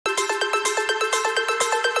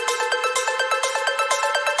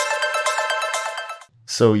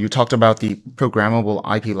So you talked about the programmable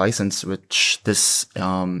IP license, which this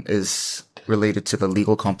is related to the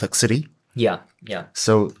legal complexity. Yeah.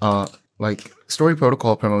 So like Story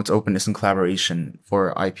Protocol promotes openness and collaboration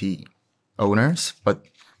for IP owners, but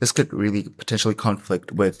this could really potentially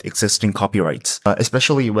conflict with existing copyrights,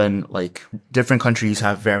 especially when like different countries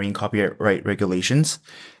have varying copyright regulations.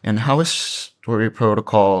 And how is Story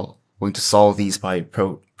Protocol going to solve these by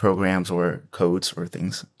programs or codes or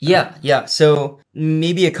things? Yeah. So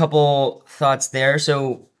maybe a couple thoughts there.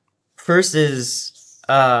 So first is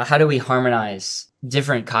how do we harmonize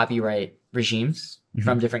different copyright regimes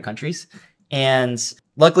from different countries? And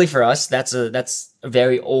luckily for us, that's a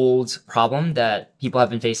very old problem that people have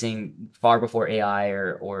been facing far before AI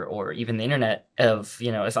or even the internet. Of,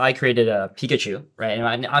 you know, if I created a Pikachu, right?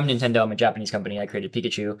 And I'm Nintendo, I'm a Japanese company, I created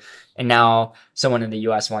Pikachu, and now someone in the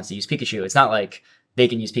US wants to use Pikachu. It's not like they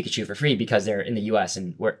can use Pikachu for free because they're in the US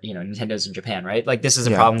and we're, you know, Nintendo's in Japan, right? Like this is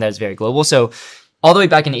a problem that is very global. So all the way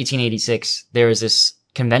back in 1886, there was this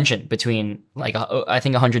convention between like, I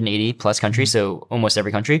think 180 plus countries. So almost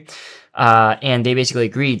every country. And they basically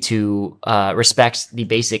agreed to respect the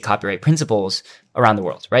basic copyright principles around the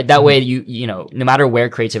world, right? That way, you know, no matter where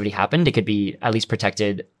creativity happened, it could be at least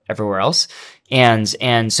protected everywhere else. And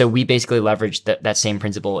so we basically leveraged that same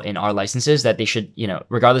principle in our licenses, that they should, you know,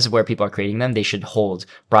 regardless of where people are creating them, they should hold,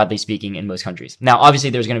 broadly speaking, in most countries. Now, obviously,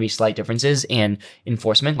 there's going to be slight differences in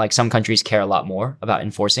enforcement. Like some countries care a lot more about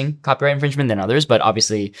enforcing copyright infringement than others, but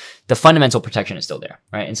obviously the fundamental protection is still there,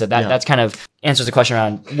 right? And so that's kind of answers the question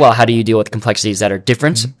around, well, how do you deal with complexities that are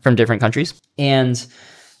different from different countries? And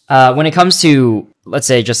when it comes to, let's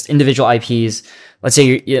say, just individual IPs, let's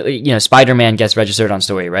say, you know, Spider-Man gets registered on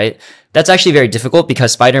Story, right? That's actually very difficult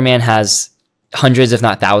because Spider-Man has hundreds, if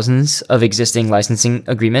not thousands, of existing licensing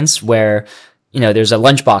agreements where, you know, there's a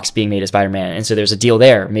lunchbox being made of Spider-Man. And so there's a deal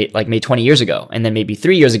there made 20 years ago. And then maybe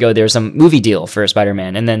 3 years ago, there's some movie deal for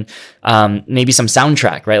Spider-Man. And then maybe some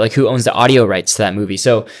soundtrack, right? Like who owns the audio rights to that movie?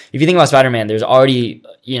 So if you think about Spider-Man, there's already,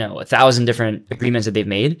 you know, 1,000 different agreements that they've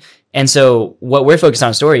made. And so what we're focused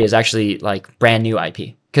on Story is actually like brand new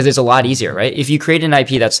IP, because it's a lot easier, right? If you create an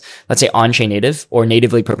IP that's, let's say, on-chain native or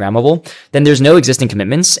natively programmable, then there's no existing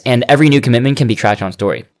commitments and every new commitment can be tracked on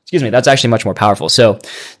Story. Excuse me, that's actually much more powerful. So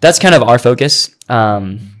that's kind of our focus.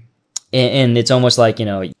 And it's almost like, you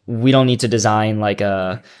know, we don't need to design like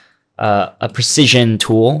a precision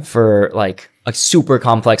tool for like a super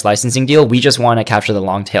complex licensing deal. We just want to capture the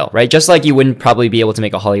long tail, right? Just like you wouldn't probably be able to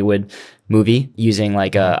make a Hollywood movie using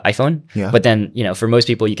like a iPhone. Yeah. But then, you know, for most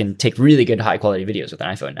people, you can take really good high quality videos with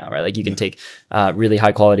an iPhone now, right? Like you can take really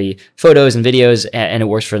high quality photos and videos and it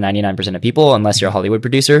works for 99% of people, unless you're a Hollywood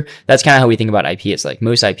producer. That's kind of how we think about IP. It's like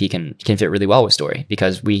most IP can fit really well with Story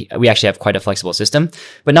because we actually have quite a flexible system,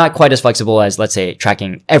 but not quite as flexible as, let's say,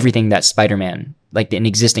 tracking everything that Spider-Man, like an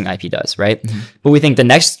existing IP does, right? But we think the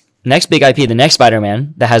next big IP, the next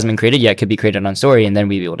Spider-Man that hasn't been created yet, could be created on Story, and then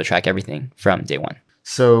we'd be able to track everything from day one.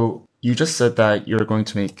 So you just said that you're going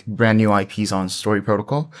to make brand new IPs on Story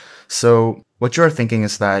Protocol. So what you're thinking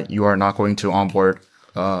is that you are not going to onboard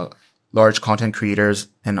large content creators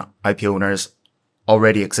and IP owners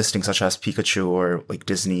already existing, such as Pikachu or like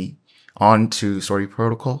Disney, onto Story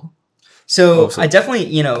Protocol? So I definitely,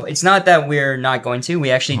 you know, it's not that we're not going to. We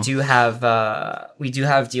actually do have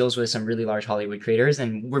deals with some really large Hollywood creators,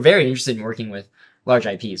 and we're very interested in working with large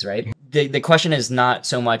IPs, right? The question is not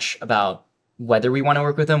so much about whether we want to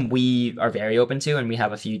work with them. We are very open to, and we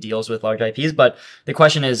have a few deals with large IPs, but the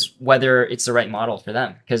question is whether it's the right model for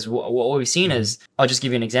them. Because what we've seen is, I'll just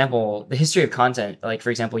give you an example, the history of content, like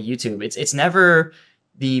for example, YouTube, it's never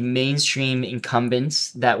the mainstream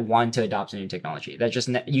incumbents that want to adopt a new technology. That's just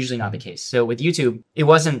usually not the case. So with YouTube, it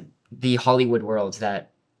wasn't the Hollywood world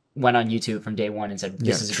that went on YouTube from day one and said,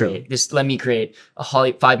 this is great. Let me create a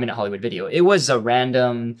 5-minute Hollywood video. It was a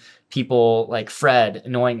random people like Fred,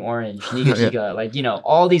 Annoying Orange, Niga Giga, like, you know,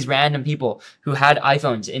 all these random people who had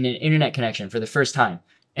iPhones and an internet connection for the first time.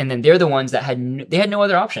 And then they're the ones that had no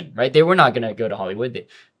other option, right? They were not going to go to Hollywood.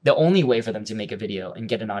 The only way for them to make a video and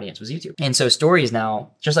get an audience was YouTube. And so Story is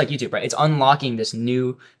now, just like YouTube, right? It's unlocking this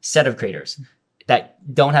new set of creators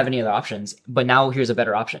that don't have any other options, but now here's a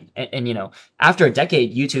better option. And you know, after a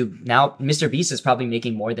decade, YouTube, now Mr. Beast is probably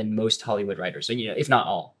making more than most Hollywood writers. So, you know, if not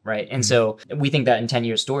all, right? And so we think that in 10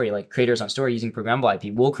 years Story, like creators on Story using programmable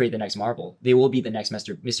IP will create the next Marvel. They will be the next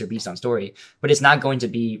Mr. Beast on Story, but it's not going to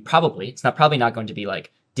be probably not going to be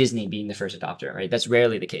like Disney being the first adopter, right? That's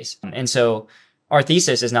rarely the case. And so our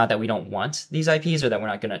thesis is not that we don't want these IPs or that we're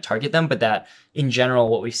not going to target them, but that in general,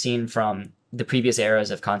 what we've seen from the previous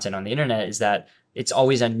eras of content on the internet is that it's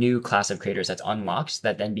always a new class of creators that's unlocked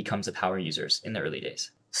that then becomes the power users in the early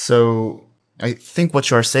days. So I think what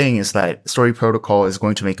you're saying is that Story Protocol is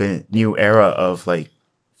going to make a new era of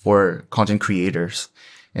for content creators.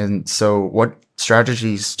 And so what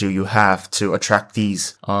strategies do you have to attract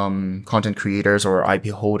these content creators or IP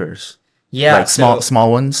holders? Yeah. Like small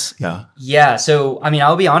ones? Yeah. Yeah. So, I mean,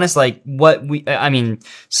 I'll be honest,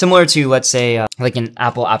 similar to, let's say, like an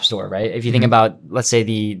Apple App Store, right? If you think about, let's say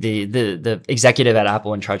the executive at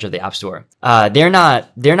Apple in charge of the App Store, they're not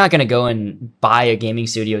going to go and buy a gaming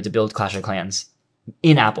studio to build Clash of Clans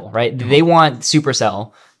in Apple, right? They want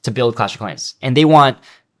Supercell to build Clash of Clans, and they want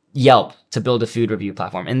Yelp to build a food review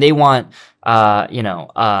platform, and they want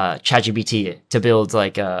ChatGPT to build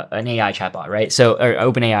like an AI chatbot, right? So, or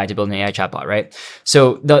OpenAI to build an AI chatbot, right?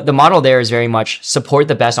 So the model there is very much support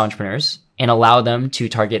the best entrepreneurs and allow them to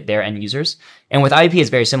target their end users. And with IP, it's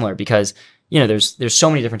very similar because there's so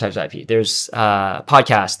many different types of IP. There's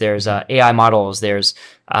podcasts, there's AI models, there's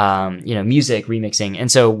music remixing,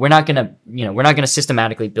 and so we're not gonna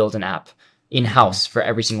systematically build an app in-house for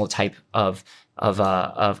every single type of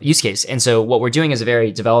use case. And so what we're doing is a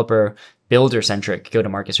very developer builder centric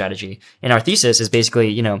go-to-market strategy. And our thesis is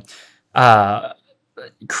basically,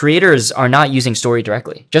 creators are not using Story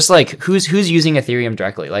directly. Just like who's using Ethereum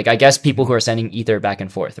directly? Like, I guess people who are sending Ether back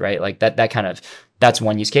and forth, right? Like that's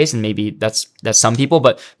one use case, and maybe that's some people,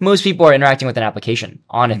 but most people are interacting with an application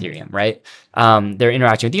on Ethereum, right? They're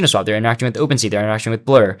interacting with Uniswap, they're interacting with OpenSea, they're interacting with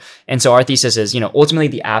Blur. And so our thesis is, ultimately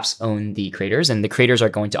the apps own the creators, and the creators are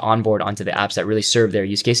going to onboard onto the apps that really serve their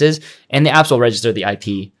use cases, and the apps will register the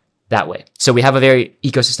IP that way. So we have a very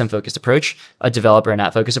ecosystem focused approach, a developer and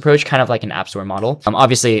app focused approach, kind of like an app store model.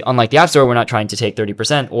 Obviously, unlike the app store, we're not trying to take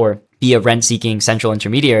 30% or be a rent seeking central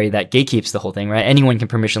intermediary that gatekeeps the whole thing, right? Anyone can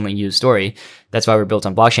permissionally use Story. That's why we're built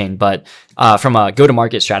on blockchain. But from a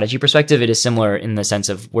go-to-market strategy perspective, it is similar in the sense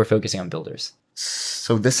of we're focusing on builders.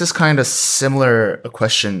 So this is kind of similar a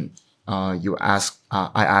question I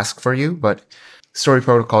asked for you, but Story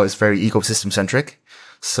Protocol is very ecosystem centric.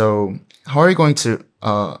 So how are you going to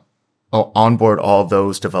onboard all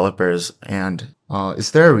those developers, and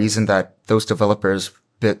is there a reason that those developers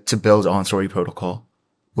to build on Story Protocol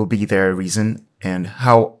will be their reason, and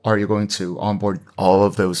how are you going to onboard all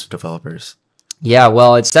of those developers? Yeah,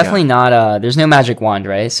 well, it's definitely not there's no magic wand,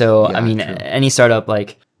 right? So I mean, true. Any startup,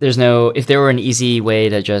 like if there were an easy way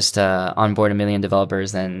to just onboard 1 million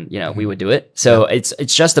developers, then we would do it. So it's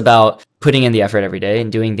just about putting in the effort every day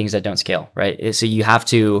and doing things that don't scale, right? So you have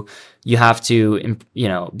to be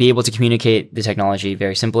able to communicate the technology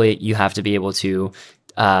very simply. You have to be able to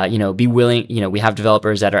be willing. We have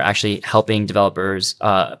developers that are actually helping developers,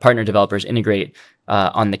 partner developers integrate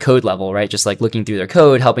on the code level, right? Just like looking through their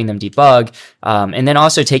code, helping them debug, and then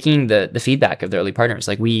also taking the feedback of the early partners.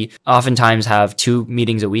 Like, we oftentimes have 2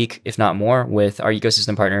 meetings a week, if not more, with our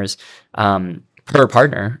ecosystem partners per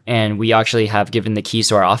partner. And we actually have given the keys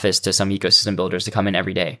to our office to some ecosystem builders to come in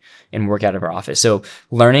every day and work out of our office. So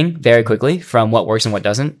learning very quickly from what works and what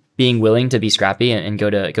doesn't, being willing to be scrappy and go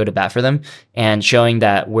to bat for them, and showing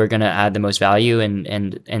that we're going to add the most value and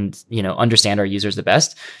understand our users the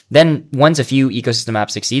best. Then once a few ecosystem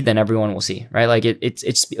apps succeed, then everyone will see, right? Like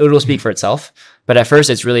it'll speak for itself. But at first,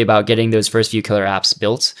 it's really about getting those first few killer apps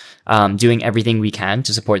built, doing everything we can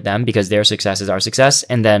to support them because their success is our success,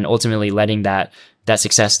 and then ultimately letting that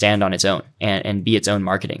success stand on its own and be its own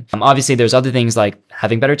marketing. Obviously, there's other things like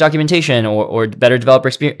having better documentation or better developer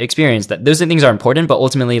experience. That those things are important, but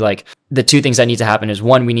ultimately, like, the 2 things that need to happen is,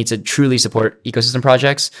 1, we need to truly support ecosystem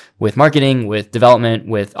projects with marketing, with development,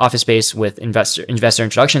 with office space, with investor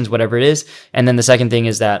introductions, whatever it is. And then the second thing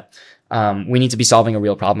is that we need to be solving a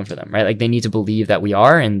real problem for them, right? Like, they need to believe that we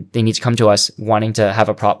are, and they need to come to us wanting to have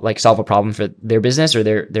solve a problem for their business or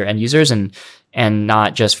their end users, and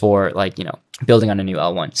not just for building on a new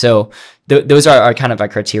L1. So those are our kind of our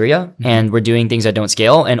criteria, and we're doing things that don't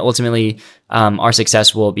scale, and ultimately our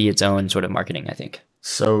success will be its own sort of marketing, I think.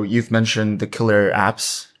 So you've mentioned the killer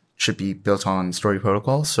apps should be built on Story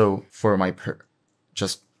Protocol. So for my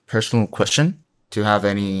just personal question, do you have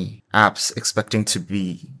any apps expecting to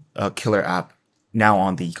be a killer app now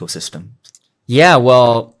on the ecosystem? Yeah,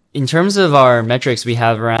 well, in terms of our metrics, we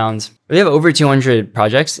have over 200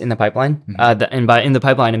 projects in the pipeline. And by in the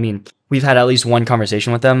pipeline, I mean, we've had at least one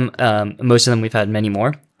conversation with them. Most of them, we've had many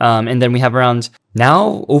more. And then we have around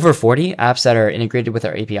now over 40 apps that are integrated with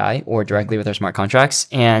our API or directly with our smart contracts.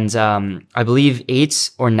 And I believe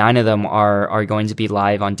 8 or 9 of them are going to be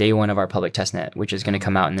live on day 1 of our public testnet, which is going to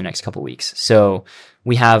come out in the next couple of weeks. So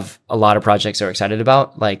we have a lot of projects that we're excited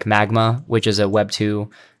about, like Magma, which is a Web 2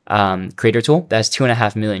 creator tool that has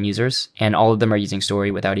 2.5 million users, and all of them are using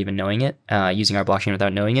Story without even knowing it, using our blockchain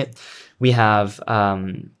without knowing it. We have,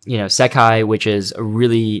 Sekai, which is a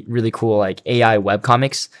really, really cool like AI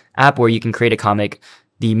webcomics app where you can create a comic.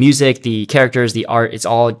 The music, the characters, the art, it's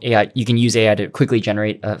all AI. You can use AI to quickly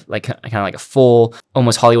generate kind of like a full,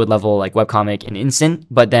 almost Hollywood level like webcomic in an instant.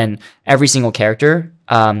 But then every single character,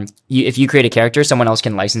 if you create a character, someone else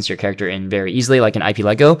can license your character in very easily, like an IP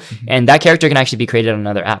Lego, and that character can actually be created on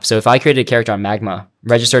another app. So if I created a character on Magma,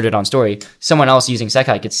 registered it on Story, someone else using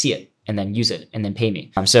Sekai could see it and then use it and then pay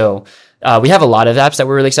me. We have a lot of apps that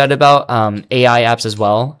we're really excited about, AI apps as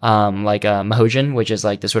well, like Mahojin, which is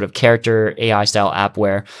like the sort of character AI style app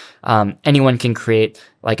where anyone can create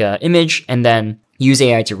like an image and then use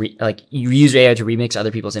AI to remix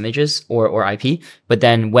other people's images or IP. But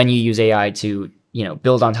then when you use AI to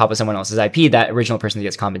build on top of someone else's IP, that original person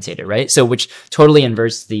gets compensated, right? So which totally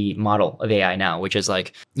inverts the model of AI now, which is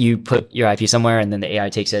like you put your IP somewhere and then the AI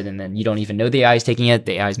takes it and then you don't even know the AI is taking it.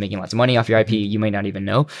 The AI is making lots of money off your IP. You might not even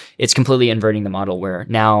know. It's completely inverting the model where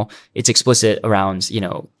now it's explicit around,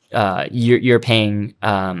 you're paying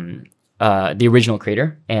the original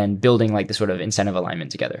creator and building like the sort of incentive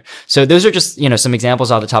alignment together. So those are just, some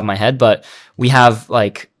examples off the top of my head, but we have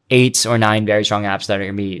like 8 or 9 very strong apps that are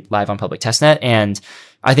going to be live on public testnet. And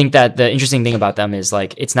I think that the interesting thing about them is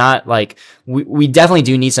like, it's not like we definitely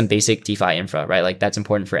do need some basic DeFi infra, right? Like that's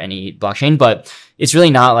important for any blockchain, but it's really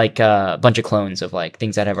not like a bunch of clones of like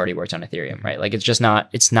things that have already worked on Ethereum, right? Like it's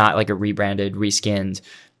not like a rebranded, reskinned,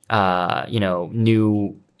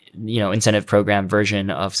 new, incentive program version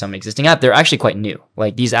of some existing app. They're actually quite new.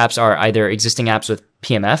 Like these apps are either existing apps with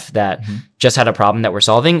PMF that just had a problem that we're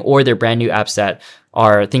solving, or they're brand new apps that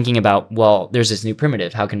are thinking about, well, there's this new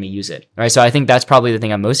primitive, how can we use it? Right. So I think that's probably the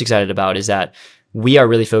thing I'm most excited about is that we are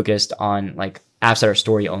really focused on like apps that are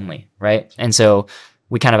Story only. Right. And so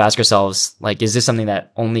we kind of ask ourselves, like, is this something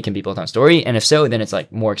that only can be built on Story? And if so, then it's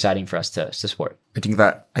like more exciting for us to support.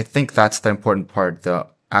 I think that's the important part, the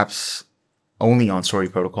apps only on Story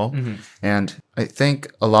Protocol. And I think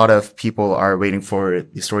a lot of people are waiting for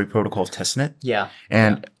the Story Protocol testnet. Yeah.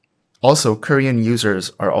 And also Korean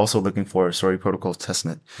users are also looking for Story Protocol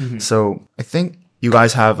testnet. So I think you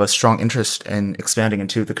guys have a strong interest in expanding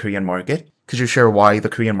into the Korean market. Could you share why the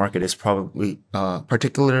Korean market is probably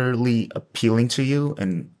particularly appealing to you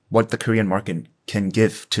and what the Korean market can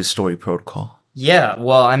give to Story Protocol? Yeah.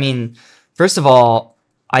 Well, I mean, first of all,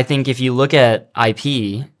 I think if you look at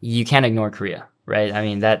IP, you can't ignore Korea, right? I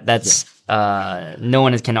mean, that's no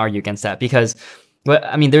one can argue against that because,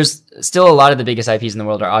 there's still a lot of the biggest IPs in the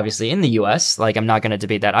world are obviously in the US. Like, I'm not going to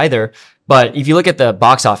debate that either. But if you look at the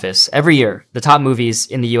box office, every year, the top movies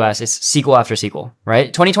in the US is sequel after sequel,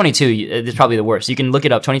 right? 2022 is probably the worst. You can look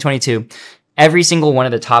it up. 2022, every single one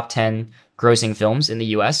of the top 10 grossing films in the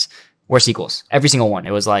US were sequels. Every single one.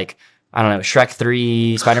 It was like, I don't know, Shrek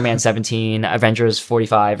 3, Spider-Man 17, Avengers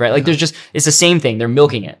 45, right? Like it's the same thing. They're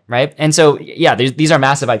milking it, right? And so, yeah, these are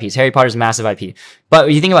massive IPs. Harry Potter's a massive IP. But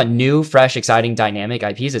when you think about new, fresh, exciting, dynamic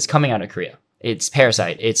IPs, it's coming out of Korea. It's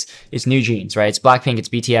Parasite. It's New Jeans, right? It's Blackpink. It's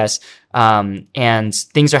BTS. And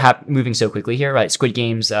things are moving so quickly here, right? Squid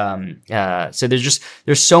Games. So there's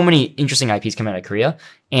so many interesting IPs coming out of Korea,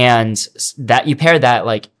 and that you pair that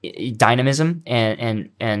like dynamism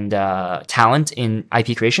and talent in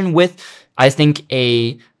IP creation with, I think,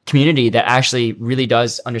 a community that actually really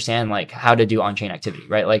does understand like how to do on-chain activity,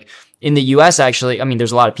 right? Like in the US, actually,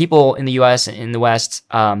 there's a lot of people in the US and in the West,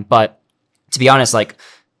 but to be honest, like,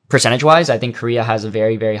 percentage-wise, I think Korea has a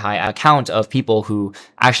very, very high account of people who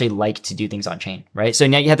actually like to do things on chain, right? So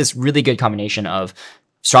now you have this really good combination of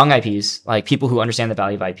strong IPs, like people who understand the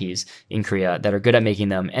value of IPs in Korea that are good at making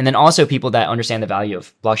them. And then also people that understand the value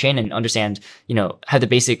of blockchain and understand, have the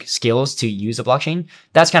basic skills to use a blockchain.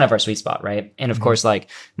 That's kind of our sweet spot, right? And of course, like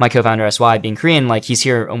my co-founder SY being Korean, like he's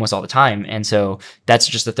here almost all the time. And so that's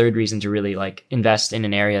just the third reason to really like invest in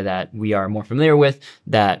an area that we are more familiar with,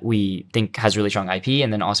 that we think has really strong IP,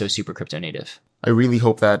 and then also super crypto native. I really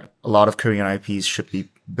hope that a lot of Korean IPs should be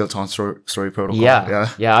built on Story Protocol. Yeah.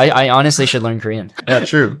 I honestly should learn Korean. Yeah,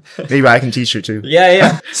 true. Maybe I can teach you too.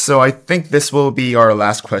 Yeah. So I think this will be our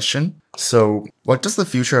last question. So what does the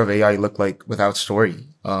future of AI look like without Story?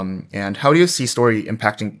 And how do you see Story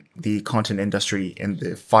impacting the content industry in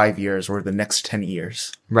the 5 years or the next 10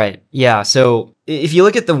 years? Right. Yeah. So if you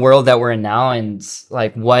look at the world that we're in now and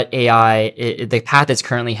like what AI, the path it's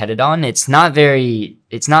currently headed on, it's not very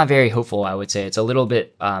hopeful, I would say. It's a little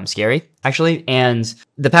bit scary, actually. And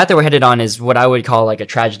the path that we're headed on is what I would call like a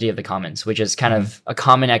tragedy of the commons, which is kind of a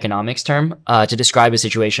common economics term to describe a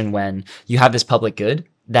situation when you have this public good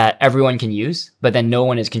that everyone can use, but then no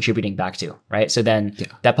one is contributing back to, right? So then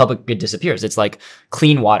that public good disappears. It's like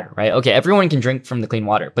clean water, right? Okay, everyone can drink from the clean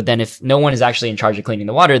water, but then if no one is actually in charge of cleaning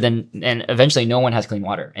the water, then and eventually no one has clean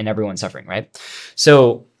water and everyone's suffering, right?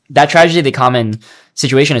 So that tragedy of the common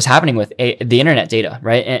situation is happening with the internet data,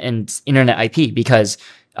 right? And internet IP, because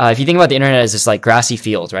if you think about the internet as this like grassy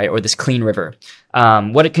field, right, or this clean river,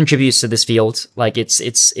 what it contributes to this field, like it's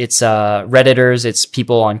Redditors, it's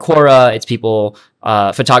people on Quora, it's people,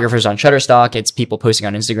 photographers on Shutterstock, it's people posting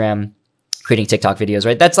on Instagram, creating TikTok videos,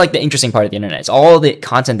 right? That's like the interesting part of the internet. It's all the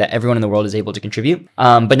content that everyone in the world is able to contribute.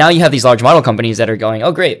 But now you have these large model companies that are going,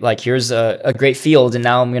 oh great, like here's a great field, and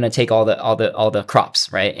now I'm gonna take all the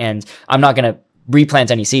crops, right? And I'm not gonna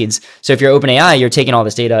replant any seeds. So if you're OpenAI, you're taking all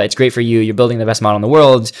this data. It's great for you. You're building the best model in the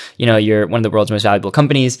world. You know, you're one of the world's most valuable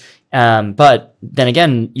companies. But then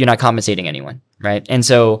again, you're not compensating anyone, right? And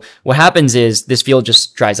so what happens is this field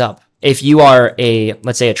just dries up. If you are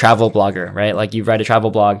let's say a travel blogger, right? Like you write a travel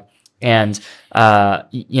blog and,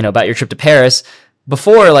 you know, about your trip to Paris.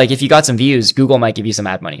 Before, like if you got some views, Google might give you some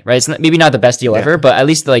ad money, right? It's maybe not the best deal ever, but at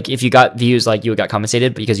least like if you got views, like you got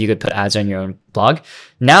compensated because you could put ads on your own blog.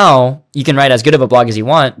 Now you can write as good of a blog as you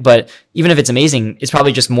want, but even if it's amazing, it's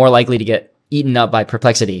probably just more likely to get eaten up by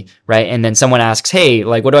Perplexity, right? And then someone asks, hey,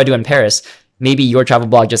 like what do I do in Paris? Maybe your travel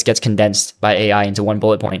blog just gets condensed by AI into one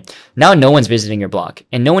bullet point. Now no one's visiting your blog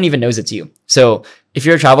and no one even knows it's you. So if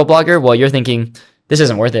you're a travel blogger, well, you're thinking, this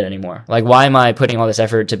isn't worth it anymore. Like, why am I putting all this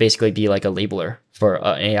effort to basically be like a labeler for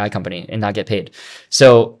an AI company and not get paid?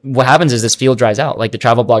 So what happens is this field dries out. Like the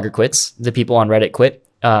travel blogger quits, the people on Reddit quit,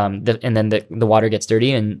 and then the water gets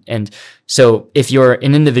dirty. And so if you're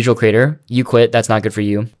an individual creator, you quit, that's not good for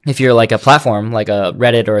you. If you're like a platform, like a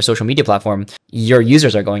Reddit or a social media platform, your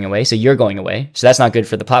users are going away. So you're going away. So that's not good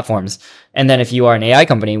for the platforms. And then if you are an AI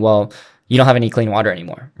company, well, you don't have any clean water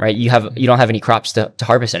anymore, right? You don't have any crops to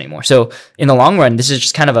harvest anymore. So in the long run, this is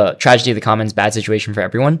just kind of a tragedy of the commons, bad situation for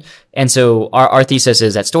everyone. And so our thesis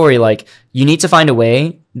is at Story, like you need to find a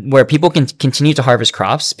way where people can continue to harvest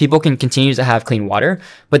crops, people can continue to have clean water,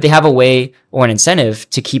 but they have a way or an incentive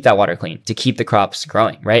to keep that water clean, to keep the crops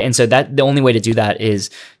growing, right? And so that the only way to do that is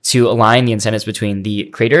to align the incentives between the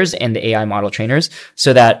creators and the AI model trainers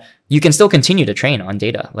so that you can still continue to train on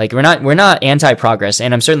data. Like we're not anti-progress,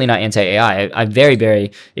 and I'm certainly not anti-AI. I'm very,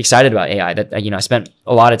 very excited about AI. That, you know, I spent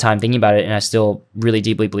a lot of time thinking about it, and I still really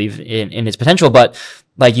deeply believe in its potential. But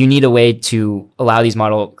like you need a way to allow these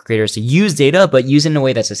model creators to use data, but use it in a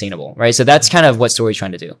way that's sustainable, right? So that's kind of what Story's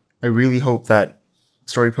trying to do. I really hope that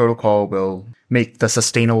Story Protocol will make the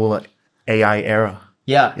sustainable AI era.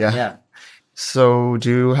 Yeah. So do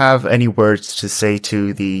you have any words to say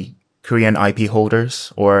to the Korean IP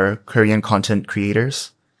holders or Korean content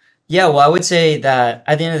creators? Yeah, well, I would say that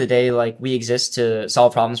at the end of the day, like we exist to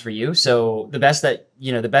solve problems for you. So the best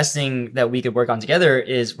thing that we could work on together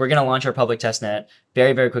is we're going to launch our public testnet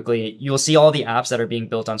very, very quickly. You'll see all the apps that are being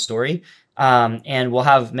built on Story. And we'll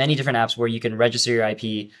have many different apps where you can register your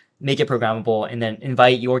IP, make it programmable, and then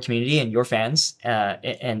invite your community and your fans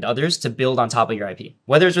and others to build on top of your IP.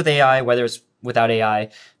 Whether it's with AI, whether it's without AI,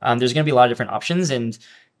 there's going to be a lot of different options. And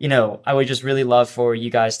you know, I would just really love for you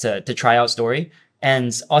guys to try out Story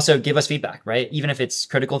and also give us feedback, right? Even if it's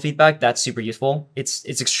critical feedback, that's super useful. It's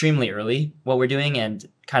extremely early what we're doing and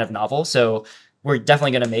kind of novel. So we're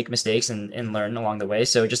definitely going to make mistakes and learn along the way.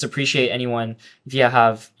 So just appreciate anyone if you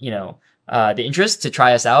have, you know, the interest to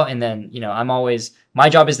try us out. And then, you know, my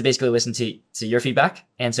job is to basically listen to your feedback.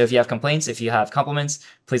 And so if you have complaints, if you have compliments,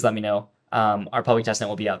 please let me know. Our public testnet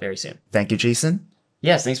will be out very soon. Thank you, Jason.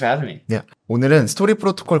 Yes, thanks for having me. Yeah. 오늘은 스토리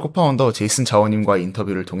프로토콜 코파운더 제이슨 자오님과의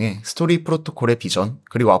인터뷰를 통해 스토리 프로토콜의 비전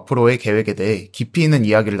그리고 앞으로의 계획에 대해 깊이 있는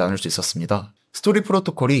이야기를 나눌 수 있었습니다. 스토리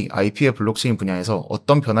프로토콜이 IP의 블록체인 분야에서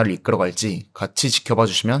어떤 변화를 이끌어갈지 같이 지켜봐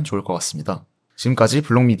주시면 좋을 것 같습니다. 지금까지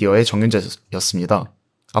블록미디어의 정윤재였습니다.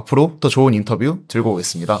 앞으로 더 좋은 인터뷰 들고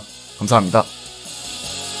오겠습니다. 감사합니다.